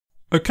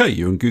Okay,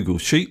 you're in Google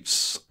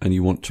Sheets and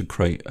you want to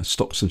create a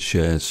stocks and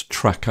shares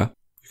tracker.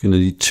 You're going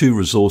to need two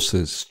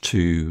resources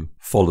to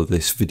follow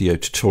this video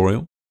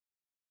tutorial.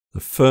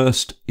 The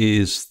first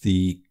is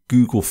the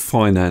Google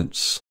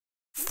Finance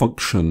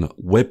function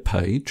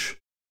webpage,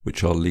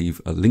 which I'll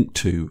leave a link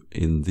to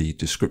in the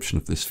description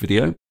of this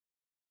video.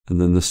 And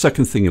then the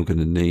second thing you're going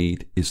to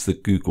need is the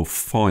Google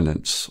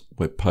Finance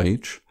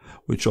webpage,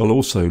 which I'll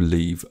also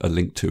leave a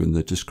link to in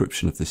the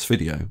description of this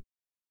video.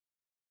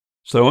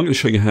 So I'm going to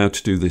show you how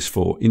to do this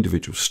for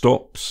individual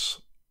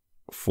stocks,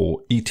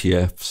 for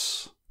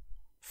ETFs,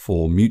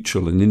 for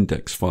mutual and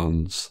index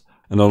funds,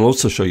 and I'll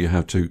also show you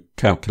how to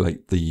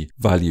calculate the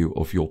value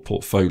of your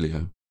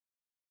portfolio.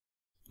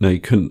 Now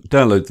you can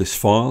download this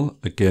file,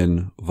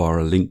 again via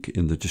a link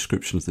in the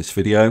description of this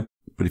video,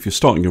 but if you're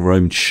starting your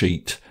own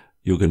sheet,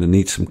 you're going to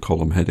need some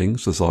column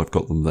headings as I've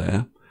got them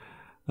there.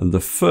 And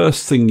the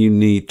first thing you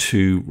need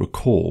to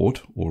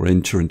record or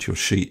enter into your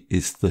sheet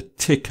is the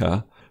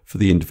ticker for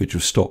the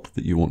individual stock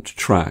that you want to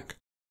track.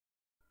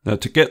 Now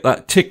to get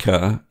that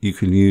ticker, you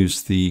can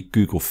use the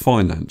Google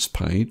Finance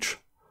page.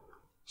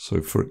 So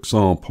for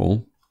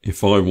example,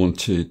 if I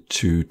wanted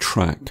to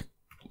track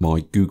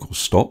my Google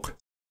stock,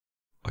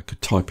 I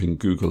could type in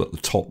Google at the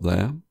top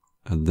there,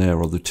 and there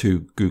are the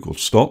two Google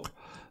stock.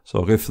 So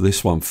I'll go for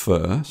this one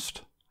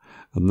first,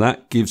 and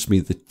that gives me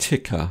the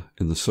ticker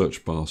in the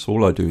search bar. So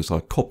all I do is I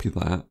copy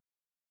that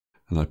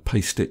and I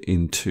paste it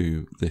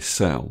into this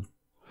cell.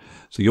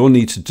 So you'll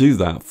need to do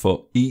that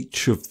for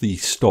each of the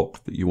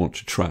stock that you want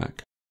to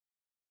track.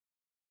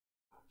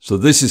 So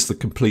this is the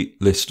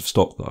complete list of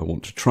stock that I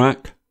want to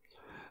track.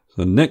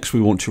 So next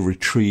we want to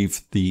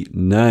retrieve the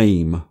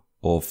name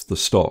of the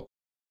stock.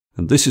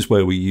 And this is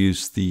where we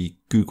use the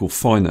Google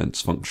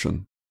Finance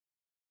function.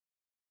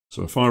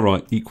 So if I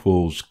write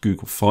equals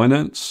Google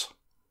Finance,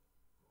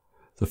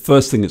 the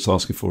first thing it's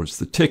asking for is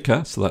the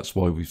ticker. So that's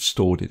why we've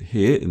stored it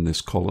here in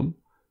this column.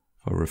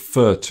 If I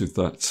refer to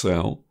that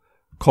cell,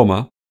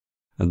 comma,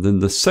 and then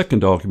the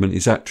second argument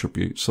is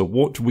attribute. So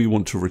what do we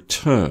want to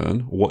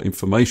return, or what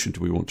information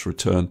do we want to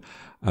return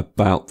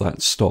about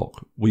that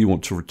stock? We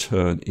want to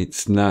return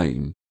its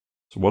name.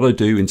 So what I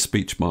do in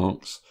speech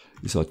marks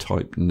is I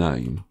type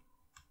name.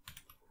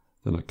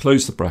 Then I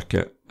close the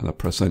bracket and I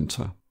press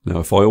enter. Now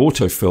if I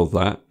autofill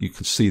that, you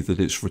can see that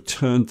it's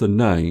returned the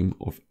name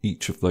of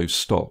each of those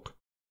stock.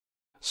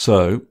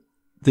 So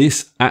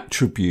this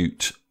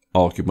attribute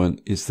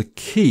argument is the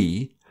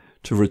key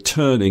to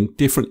returning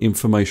different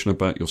information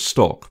about your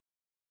stock.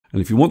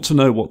 And if you want to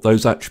know what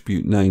those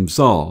attribute names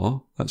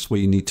are, that's where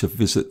you need to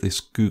visit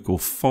this Google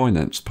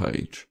Finance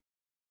page.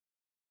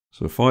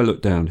 So if I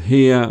look down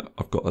here,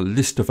 I've got a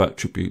list of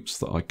attributes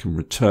that I can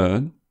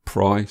return: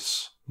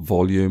 price,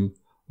 volume,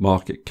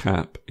 market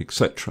cap,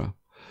 etc.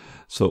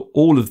 So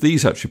all of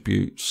these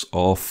attributes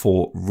are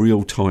for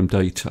real-time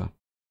data.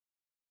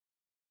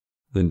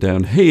 Then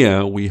down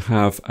here, we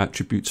have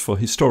attributes for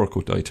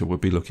historical data. We'll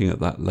be looking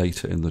at that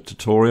later in the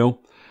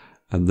tutorial.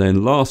 And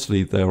then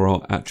lastly, there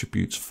are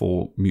attributes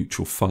for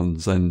mutual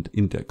funds and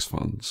index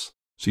funds.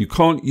 So you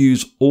can't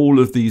use all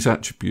of these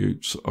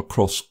attributes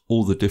across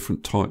all the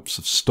different types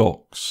of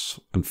stocks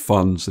and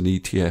funds and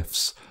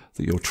ETFs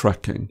that you're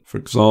tracking. For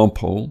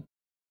example,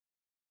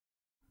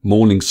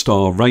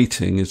 Morningstar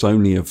rating is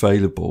only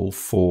available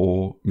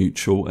for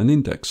mutual and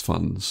index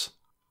funds.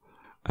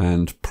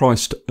 And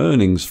price to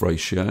earnings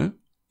ratio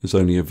is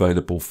only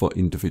available for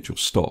individual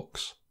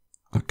stocks.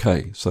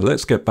 Okay, so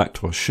let's get back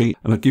to our sheet,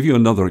 and I'll give you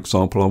another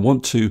example. I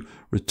want to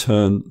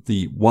return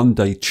the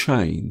one-day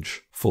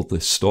change for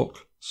this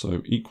stock.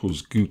 So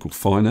equals Google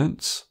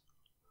Finance.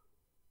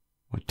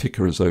 My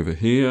ticker is over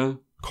here,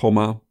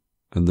 comma,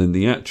 and then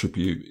the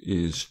attribute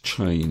is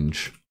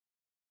change.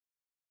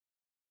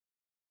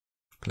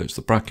 Close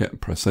the bracket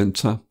and press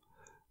enter,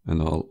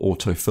 and I'll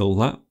autofill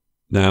that.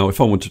 Now,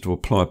 if I wanted to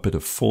apply a bit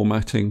of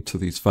formatting to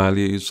these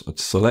values, I'd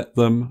select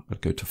them,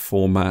 I'd go to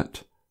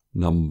Format,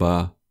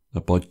 Number. Now,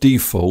 by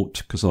default,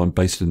 because I'm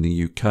based in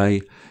the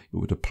UK, it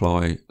would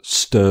apply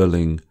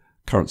sterling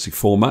currency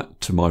format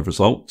to my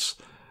results.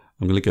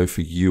 I'm going to go for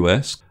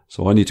US,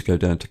 so I need to go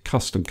down to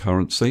Custom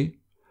Currency,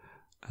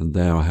 and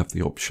there I have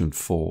the option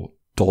for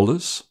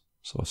dollars.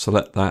 So I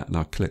select that and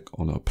I click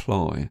on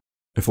Apply.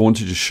 If I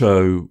wanted to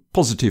show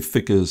positive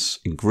figures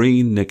in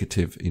green,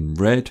 negative in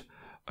red,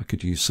 I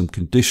could use some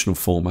conditional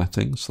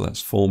formatting. So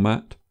that's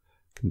Format,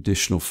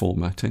 Conditional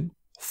Formatting.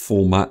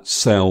 Format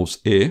cells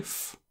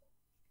if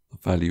the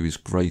value is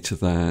greater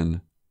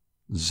than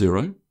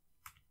 0.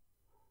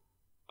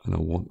 And I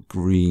want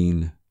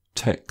green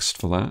text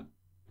for that.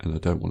 And I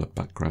don't want a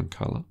background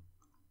color.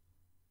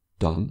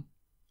 Done.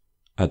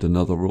 Add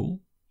another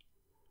rule.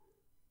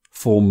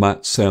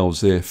 Format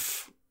cells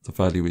if the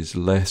value is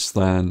less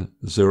than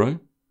 0.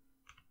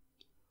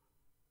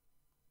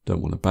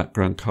 Don't want a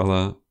background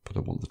color, but I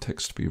want the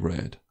text to be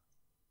red.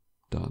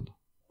 Done.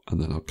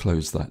 And then I'll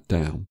close that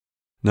down.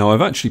 Now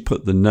I've actually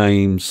put the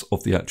names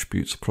of the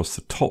attributes across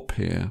the top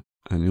here,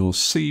 and you'll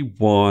see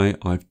why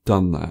I've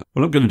done that.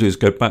 What I'm going to do is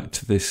go back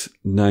to this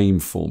name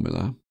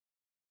formula,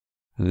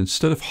 And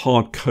instead of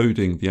hard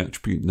coding the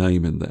attribute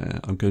name in there,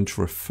 I'm going to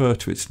refer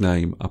to its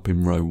name up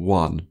in row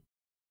 1.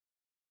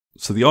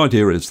 So the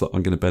idea is that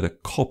I'm going to better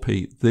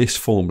copy this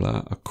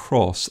formula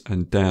across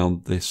and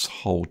down this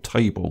whole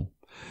table.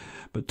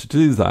 But to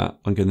do that,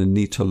 I'm going to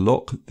need to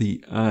lock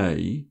the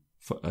A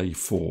for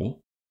A4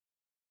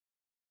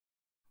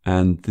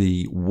 and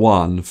the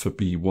 1 for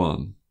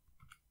B1.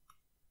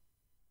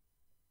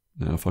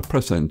 Now if I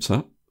press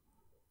enter,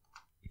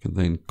 I can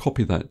then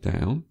copy that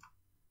down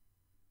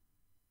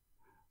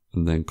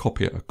and then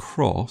copy it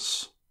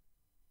across,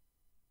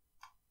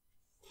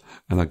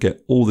 and I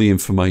get all the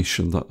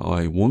information that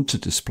I want to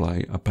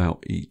display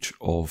about each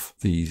of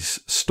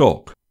these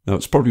stock. Now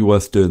it's probably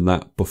worth doing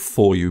that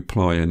before you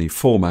apply any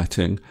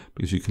formatting,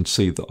 because you can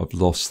see that I've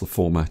lost the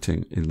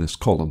formatting in this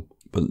column.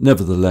 But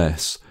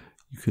nevertheless,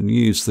 you can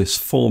use this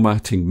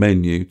formatting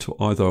menu to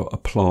either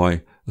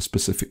apply a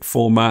specific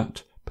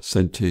format,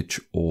 percentage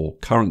or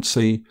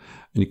currency,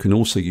 and you can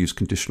also use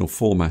conditional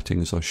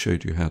formatting as I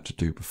showed you how to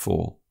do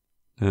before.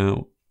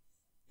 Now,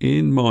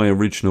 in my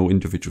original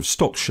individual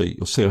stock sheet,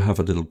 you'll see I have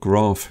a little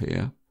graph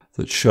here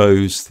that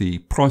shows the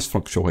price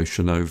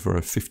fluctuation over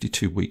a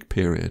 52-week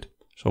period.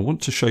 So I want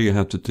to show you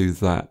how to do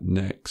that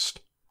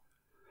next.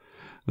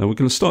 Now we're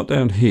going to start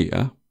down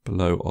here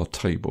below our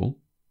table,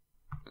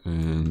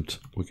 and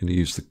we're going to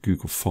use the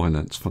Google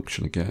Finance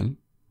function again.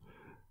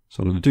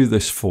 So I'm going to do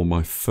this for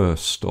my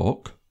first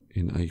stock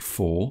in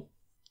A4,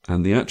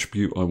 and the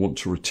attribute I want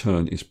to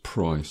return is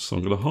price. So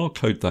I'm going to hard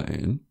code that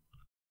in.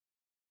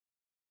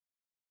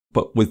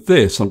 But with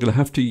this, I'm going to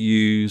have to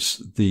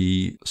use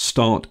the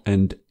start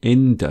and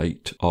end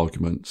date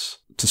arguments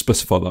to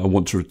specify that I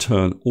want to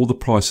return all the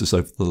prices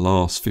over the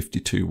last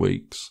 52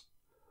 weeks.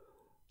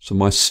 So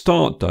my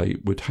start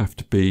date would have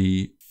to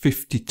be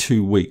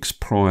 52 weeks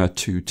prior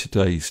to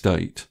today's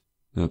date.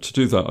 Now to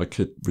do that, I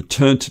could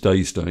return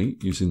today's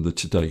date using the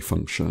today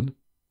function,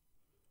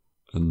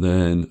 and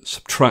then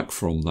subtract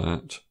from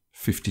that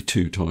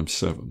 52 times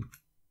 7.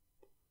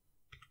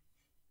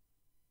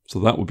 So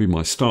that would be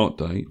my start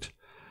date.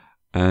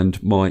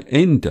 And my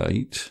end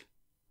date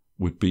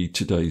would be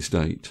today's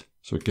date.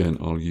 So again,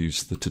 I'll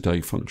use the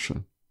today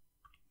function.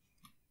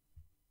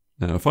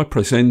 Now, if I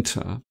press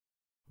enter,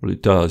 what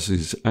it does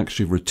is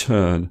actually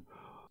return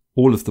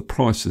all of the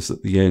prices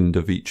at the end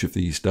of each of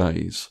these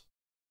days.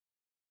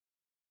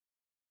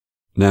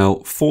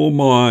 Now, for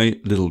my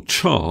little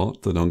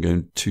chart that I'm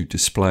going to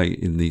display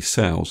in these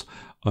cells,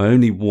 I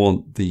only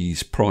want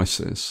these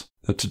prices.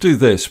 Now, to do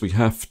this, we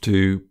have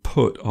to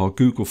put our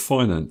Google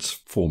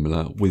Finance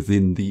formula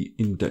within the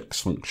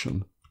index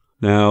function.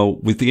 Now,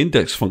 with the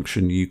index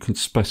function, you can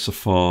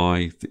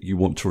specify that you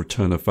want to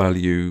return a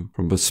value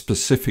from a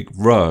specific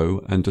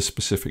row and a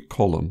specific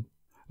column.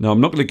 Now,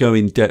 I'm not going to go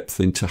in depth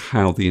into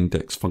how the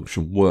index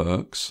function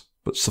works,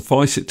 but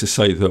suffice it to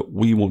say that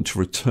we want to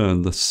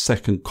return the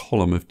second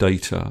column of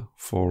data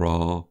for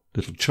our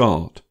little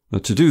chart. Now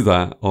to do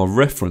that, our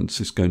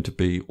reference is going to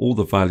be all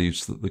the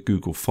values that the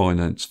Google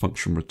Finance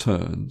function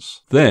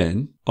returns.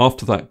 Then,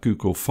 after that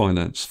Google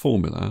Finance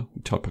formula,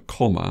 we type a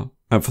comma,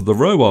 and for the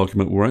row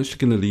argument, we're actually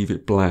going to leave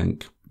it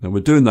blank. Now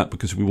we're doing that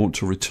because we want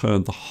to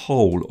return the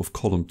whole of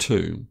column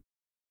 2.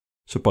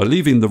 So by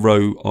leaving the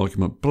row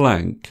argument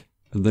blank,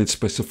 and then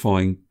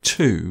specifying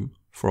 2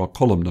 for our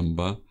column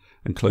number,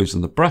 and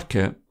closing the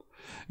bracket,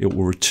 it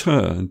will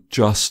return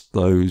just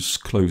those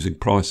closing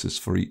prices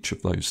for each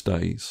of those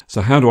days.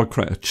 So how do I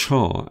create a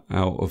chart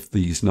out of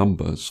these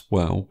numbers?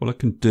 Well, what I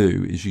can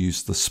do is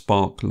use the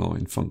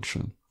SPARKLINE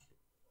function.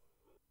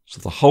 So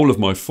the whole of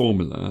my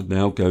formula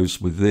now goes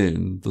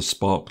within the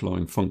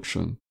SPARKLINE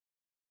function.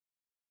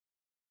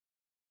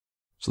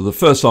 So the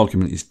first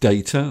argument is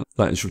data.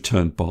 That is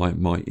returned by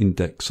my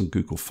index and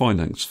Google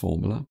Finance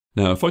formula.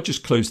 Now, if I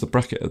just close the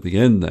bracket at the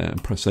end there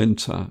and press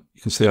enter,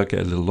 you can see I get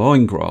a little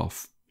line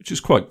graph, which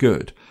is quite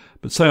good.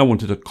 But say I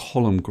wanted a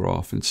column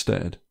graph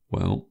instead.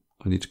 Well,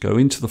 I need to go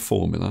into the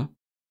formula,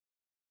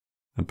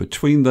 and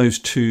between those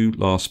two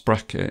last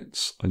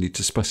brackets, I need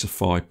to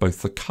specify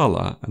both the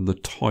color and the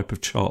type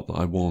of chart that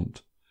I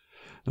want.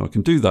 Now I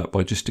can do that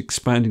by just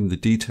expanding the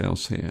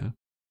details here,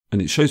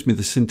 and it shows me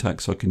the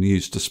syntax I can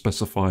use to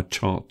specify a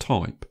chart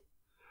type.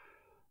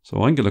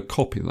 So I'm going to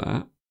copy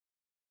that.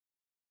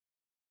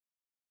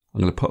 I'm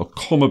going to put a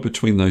comma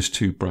between those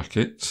two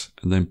brackets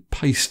and then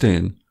paste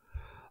in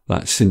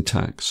that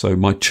syntax. So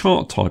my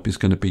chart type is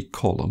going to be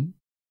column.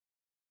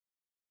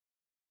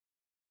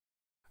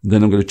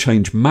 Then I'm going to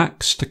change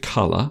max to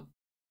color.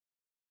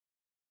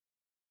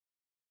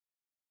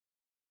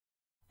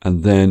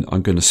 And then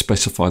I'm going to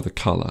specify the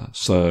color.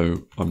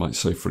 So I might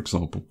say, for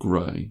example,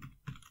 gray.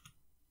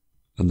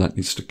 And that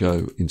needs to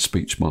go in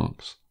speech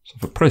marks. So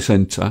if I press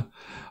enter,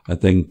 I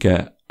then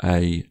get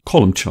a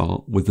column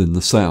chart within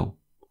the cell.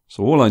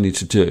 So all I need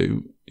to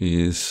do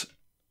is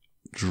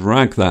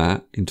drag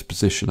that into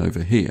position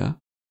over here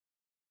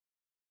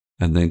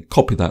and then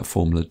copy that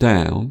formula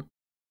down,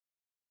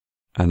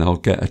 and I'll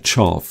get a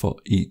chart for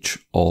each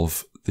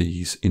of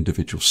these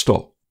individual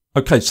stocks.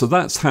 Okay, so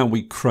that's how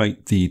we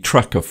create the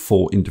tracker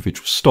for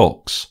individual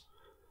stocks.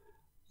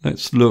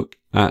 Let's look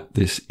at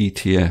this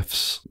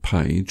ETFs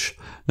page.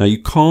 Now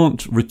you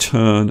can't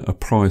return a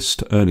price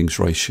to earnings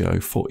ratio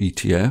for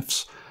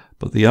ETFs,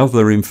 but the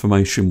other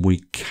information we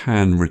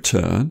can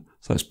return,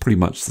 so that's pretty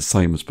much the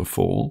same as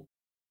before.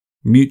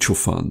 Mutual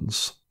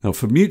funds. Now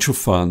for mutual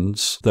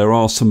funds, there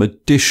are some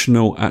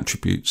additional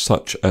attributes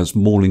such as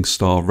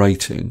Morningstar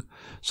rating.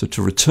 So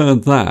to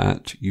return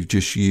that, you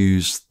just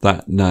use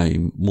that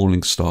name,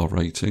 Morningstar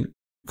rating.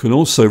 You can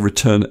also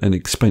return an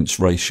expense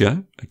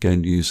ratio,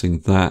 again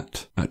using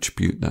that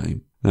attribute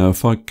name. Now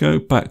if I go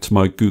back to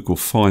my Google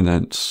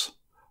Finance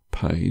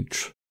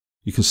page,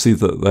 you can see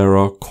that there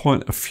are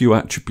quite a few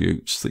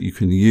attributes that you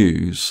can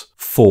use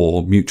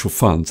for mutual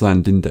funds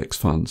and index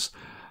funds.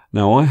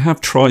 Now I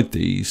have tried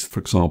these, for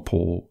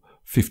example,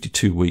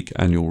 52-week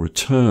annual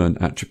return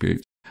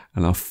attribute,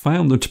 and I've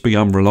found them to be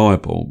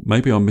unreliable.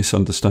 Maybe I'm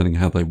misunderstanding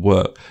how they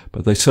work,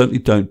 but they certainly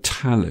don't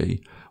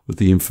tally with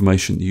the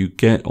information that you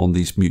get on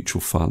these mutual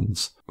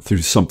funds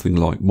through something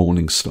like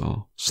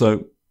Morningstar.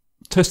 So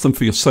test them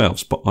for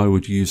yourselves, but I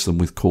would use them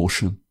with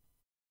caution.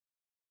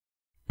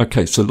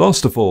 Okay, so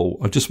last of all,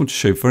 I just want to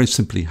show very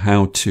simply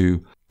how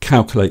to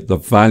calculate the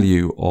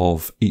value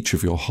of each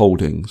of your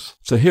holdings.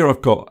 So here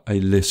I've got a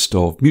list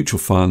of mutual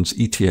funds,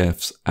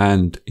 ETFs,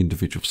 and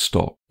individual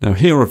stock. Now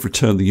here I've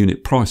returned the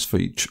unit price for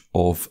each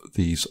of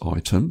these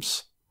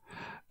items.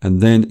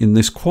 And then in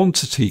this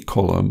quantity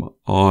column,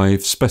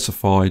 I've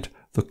specified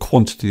the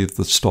quantity of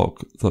the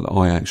stock that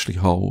I actually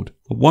hold.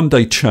 The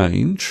one-day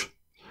change,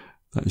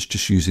 that is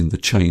just using the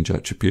change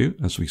attribute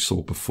as we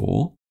saw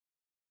before.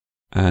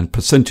 And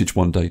percentage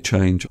one-day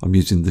change, I'm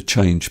using the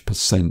change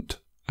percent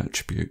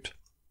attribute.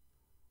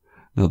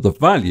 Now the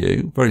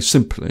value, very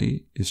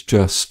simply, is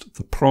just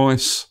the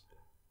price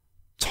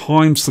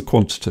times the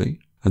quantity,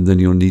 and then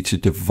you'll need to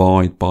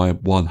divide by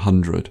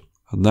 100,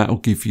 and that will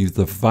give you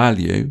the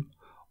value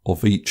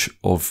of each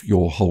of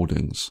your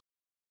holdings.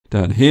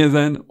 Down here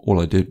then,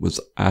 all I did was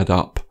add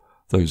up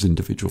those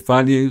individual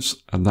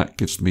values, and that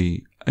gives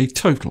me a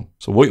total.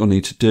 So what you'll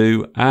need to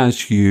do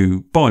as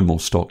you buy more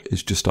stock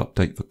is just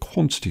update the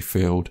quantity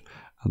field,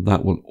 and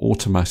that will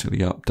automatically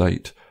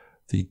update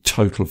the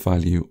total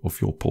value of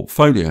your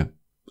portfolio.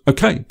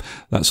 Okay,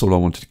 that's all I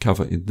wanted to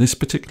cover in this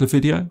particular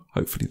video.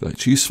 Hopefully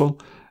that's useful.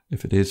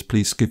 If it is,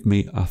 please give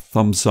me a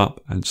thumbs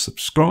up and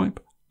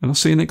subscribe, and I'll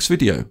see you next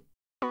video.